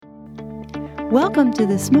Welcome to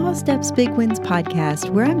the Small Steps, Big Wins podcast,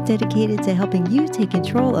 where I'm dedicated to helping you take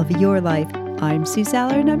control of your life. I'm Sue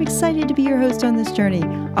Saller, and I'm excited to be your host on this journey.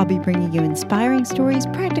 I'll be bringing you inspiring stories,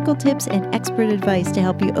 practical tips, and expert advice to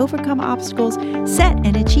help you overcome obstacles, set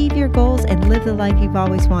and achieve your goals, and live the life you've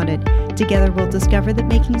always wanted. Together, we'll discover that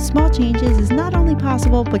making small changes is not only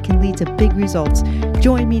possible, but can lead to big results.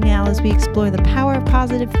 Join me now as we explore the power of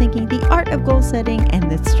positive thinking, the art of goal setting, and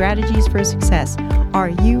the strategies for success. Are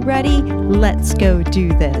you ready? Let's go do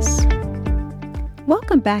this.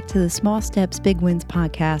 Welcome back to the Small Steps, Big Wins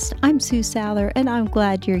podcast. I'm Sue Saller, and I'm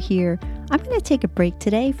glad you're here. I'm going to take a break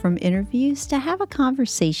today from interviews to have a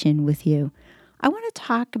conversation with you. I want to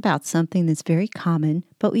talk about something that's very common,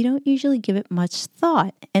 but we don't usually give it much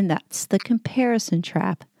thought, and that's the comparison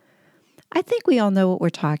trap. I think we all know what we're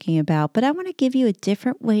talking about, but I want to give you a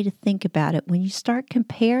different way to think about it when you start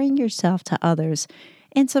comparing yourself to others,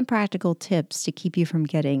 and some practical tips to keep you from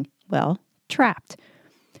getting, trapped.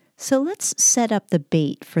 So let's set up the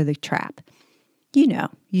bait for the trap. You know,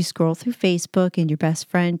 you scroll through Facebook and your best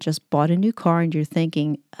friend just bought a new car and you're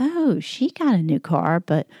thinking, oh, she got a new car,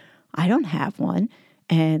 but I don't have one.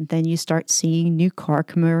 And then you start seeing new car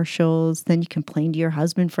commercials. Then you complain to your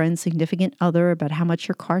husband, friend, significant other about how much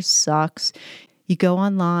your car sucks. You go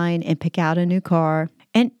online and pick out a new car.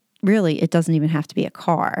 And really, it doesn't even have to be a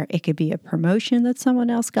car. It could be a promotion that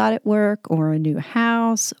someone else got at work, or a new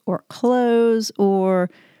house, or clothes,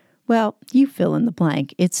 or you fill in the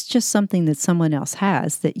blank. It's just something that someone else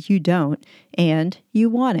has that you don't, and you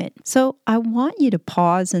want it. So I want you to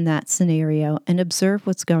pause in that scenario and observe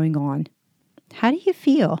what's going on. How do you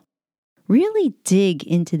feel? Really dig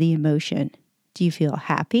into the emotion. Do you feel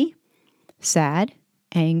happy, sad,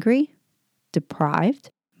 angry, deprived?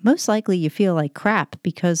 Most likely you feel like crap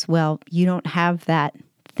because, you don't have that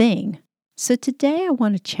thing. So today I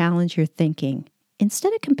want to challenge your thinking.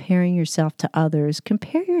 Instead of comparing yourself to others,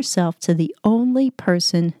 compare yourself to the only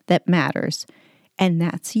person that matters, and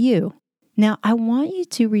that's you. Now, I want you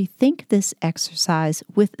to rethink this exercise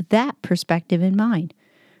with that perspective in mind.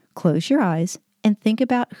 Close your eyes and think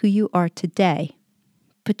about who you are today,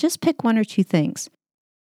 but just pick one or two things.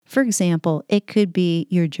 For example, it could be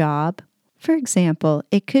your job. For example,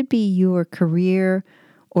 it could be your career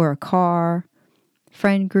or a car,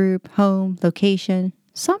 friend group, home, location,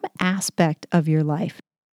 some aspect of your life.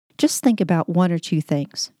 Just think about one or two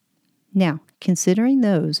things. Now, considering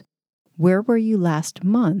those, where were you last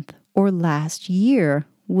month or last year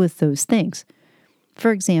with those things?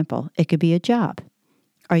 For example, it could be a job.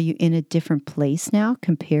 Are you in a different place now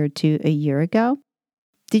compared to a year ago?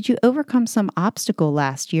 Did you overcome some obstacle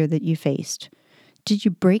last year that you faced? Did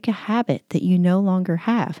you break a habit that you no longer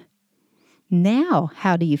have? Now,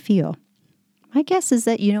 how do you feel? My guess is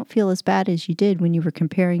that you don't feel as bad as you did when you were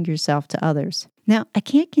comparing yourself to others. Now, I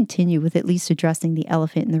can't continue with at least addressing the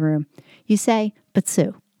elephant in the room. You say, but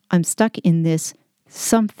Sue, I'm stuck in this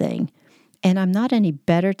something, and I'm not any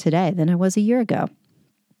better today than I was a year ago.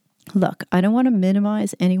 Look, I don't want to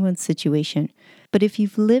minimize anyone's situation, but if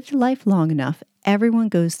you've lived life long enough, everyone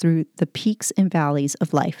goes through the peaks and valleys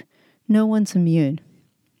of life. No one's immune.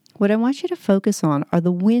 What I want you to focus on are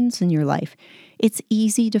the wins in your life. It's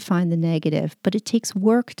easy to find the negative, but it takes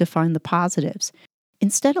work to find the positives.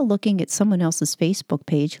 Instead of looking at someone else's Facebook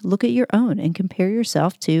page, look at your own and compare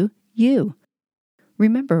yourself to you.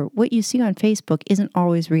 Remember, what you see on Facebook isn't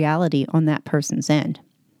always reality on that person's end.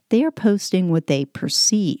 They are posting what they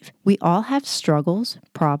perceive. We all have struggles,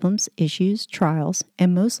 problems, issues, trials,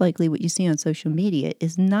 and most likely what you see on social media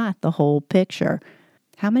is not the whole picture.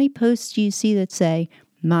 How many posts do you see that say,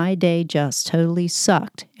 my day just totally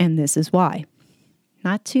sucked, and this is why?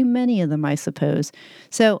 Not too many of them, I suppose.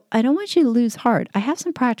 So I don't want you to lose heart. I have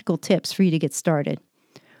some practical tips for you to get started.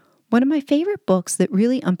 One of my favorite books that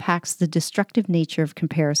really unpacks the destructive nature of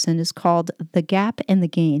comparison is called The Gap and the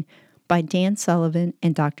Gain by Dan Sullivan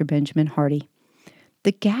and Dr. Benjamin Hardy.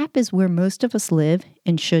 The gap is where most of us live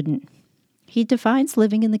and shouldn't. He defines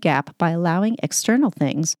living in the gap by allowing external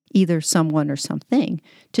things, either someone or something,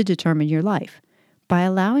 to determine your life. By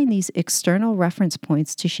allowing these external reference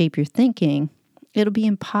points to shape your thinking, it'll be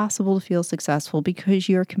impossible to feel successful because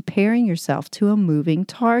you're comparing yourself to a moving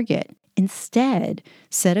target. Instead,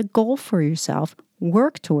 set a goal for yourself,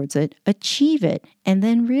 work towards it, achieve it, and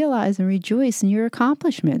then realize and rejoice in your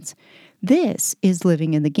accomplishments. This is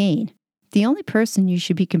living in the gain. The only person you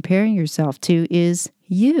should be comparing yourself to is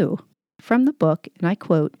you. From the book, and I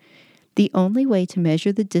quote, "The only way to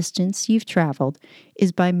measure the distance you've traveled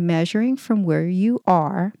is by measuring from where you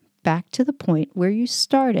are back to the point where you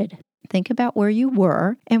started. Think about where you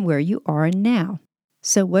were and where you are now.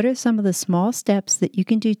 So, what are some of the small steps that you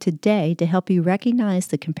can do today to help you recognize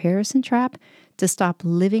the comparison trap, to stop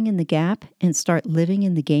living in the gap and start living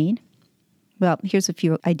in the gain? Well, here's a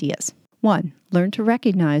few ideas. 1, learn to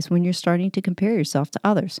recognize when you're starting to compare yourself to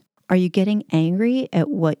others. Are you getting angry at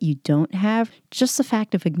what you don't have? Just the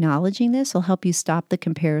fact of acknowledging this will help you stop the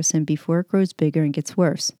comparison before it grows bigger and gets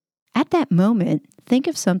worse. At that moment, think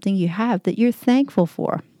of something you have that you're thankful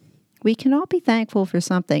for. We can all be thankful for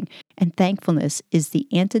something, and thankfulness is the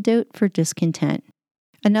antidote for discontent.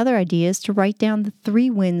 Another idea is to write down the 3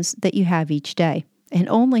 wins that you have each day, and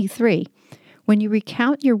only 3. When you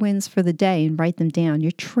recount your wins for the day and write them down,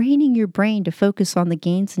 you're training your brain to focus on the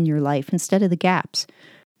gains in your life instead of the gaps.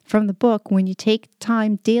 From the book, when you take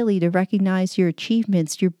time daily to recognize your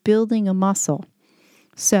achievements, you're building a muscle.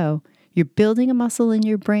 So, you're building a muscle in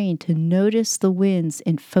your brain to notice the wins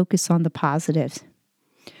and focus on the positives.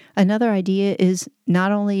 Another idea is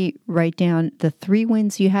not only write down the 3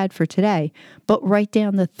 wins you had for today, but write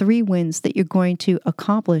down the 3 wins that you're going to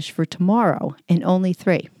accomplish for tomorrow, and only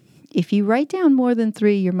 3. If you write down more than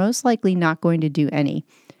 3, you're most likely not going to do any.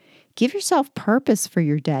 Give yourself purpose for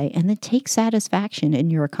your day and then take satisfaction in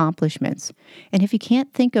your accomplishments. And if you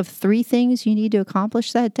can't think of 3 things you need to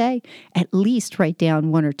accomplish that day, at least write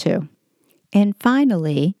down 1 or 2. And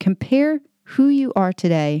finally, compare who you are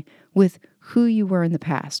today with who you were in the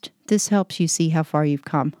past. This helps you see how far you've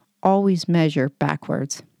come. Always measure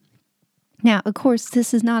backwards. Now, of course,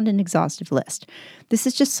 this is not an exhaustive list. This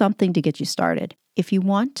is just something to get you started. If you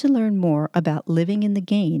want to learn more about living in the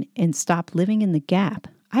gain and stop living in the gap,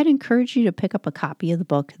 I'd encourage you to pick up a copy of the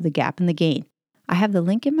book, The Gap and the Gain. I have the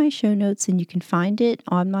link in my show notes, and you can find it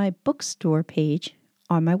on my bookstore page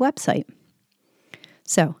on my website.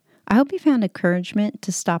 So, I hope you found encouragement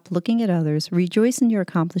to stop looking at others, rejoice in your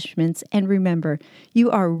accomplishments, and remember, you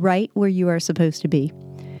are right where you are supposed to be.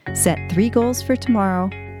 Set 3 goals for tomorrow,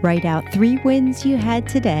 write out 3 wins you had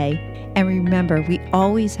today, and remember, we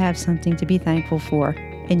always have something to be thankful for,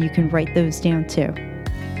 and you can write those down too.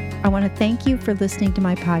 I want to thank you for listening to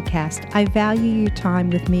my podcast. I value your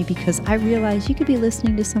time with me because I realize you could be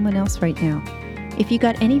listening to someone else right now. If you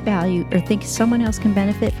got any value or think someone else can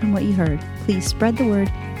benefit from what you heard, please spread the word,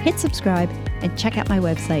 hit subscribe, and check out my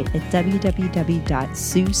website at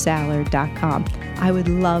www.suesaller.com. I would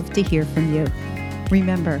love to hear from you.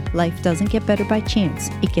 Remember, life doesn't get better by chance.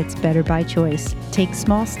 It gets better by choice. Take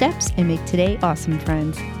small steps and make today awesome,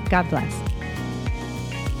 friends. God bless.